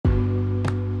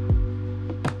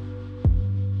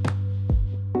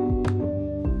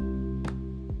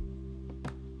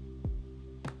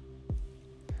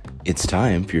It's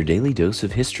time for your daily dose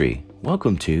of history.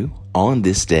 Welcome to On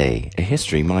This Day, a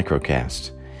history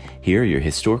microcast. Here are your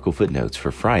historical footnotes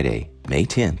for Friday, May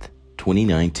 10th,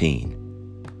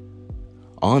 2019.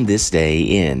 On this day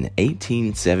in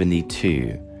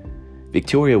 1872,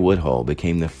 Victoria Woodhull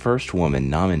became the first woman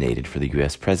nominated for the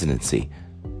U.S. presidency.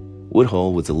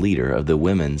 Woodhull was a leader of the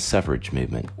women's suffrage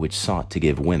movement, which sought to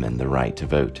give women the right to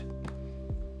vote.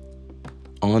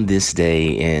 On this day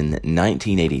in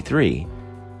 1983,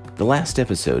 the last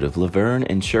episode of Laverne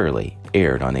and Shirley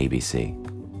aired on ABC.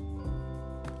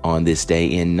 On this day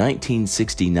in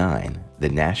 1969, the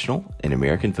National and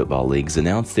American Football Leagues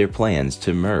announced their plans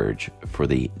to merge for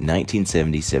the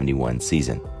 1970-71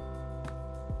 season.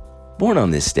 Born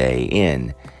on this day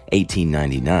in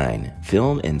 1899,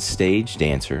 film and stage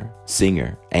dancer,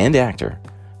 singer, and actor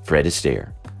Fred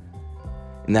Astaire.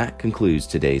 And that concludes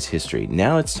today's history.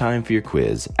 Now it's time for your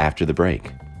quiz after the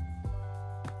break.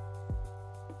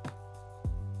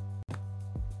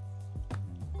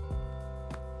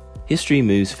 History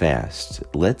moves fast.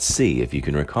 Let's see if you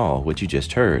can recall what you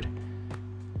just heard.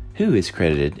 Who is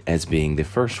credited as being the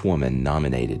first woman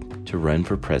nominated to run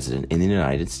for president in the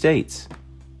United States?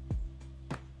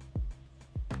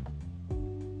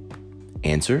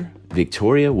 Answer: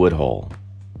 Victoria Woodhull.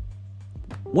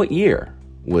 What year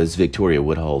was Victoria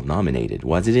Woodhull nominated?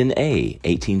 Was it in A,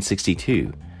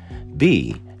 1862,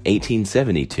 B,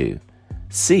 1872,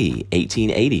 C,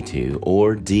 1882,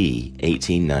 or D,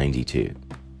 1892?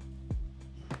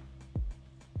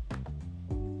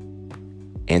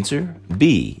 Answer: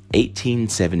 B,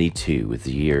 1872 was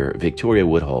the year Victoria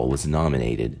Woodhull was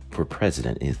nominated for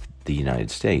president of the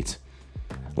United States.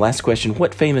 Last question: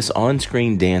 what famous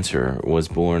on-screen dancer was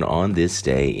born on this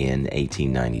day in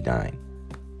 1899?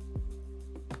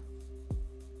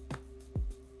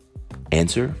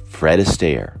 Answer: Fred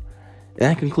Astaire. And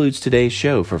that concludes today's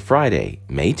show for Friday,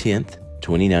 May 10th,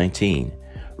 2019.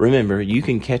 Remember, you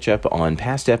can catch up on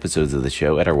past episodes of the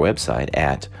show at our website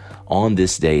at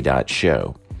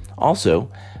onthisday.show.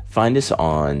 Also, find us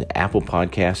on Apple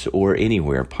Podcasts or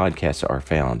anywhere podcasts are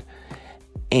found.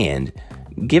 And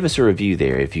give us a review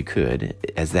there if you could,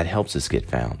 as that helps us get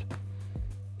found.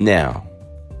 Now,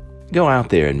 go out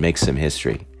there and make some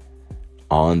history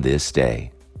on this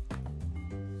day.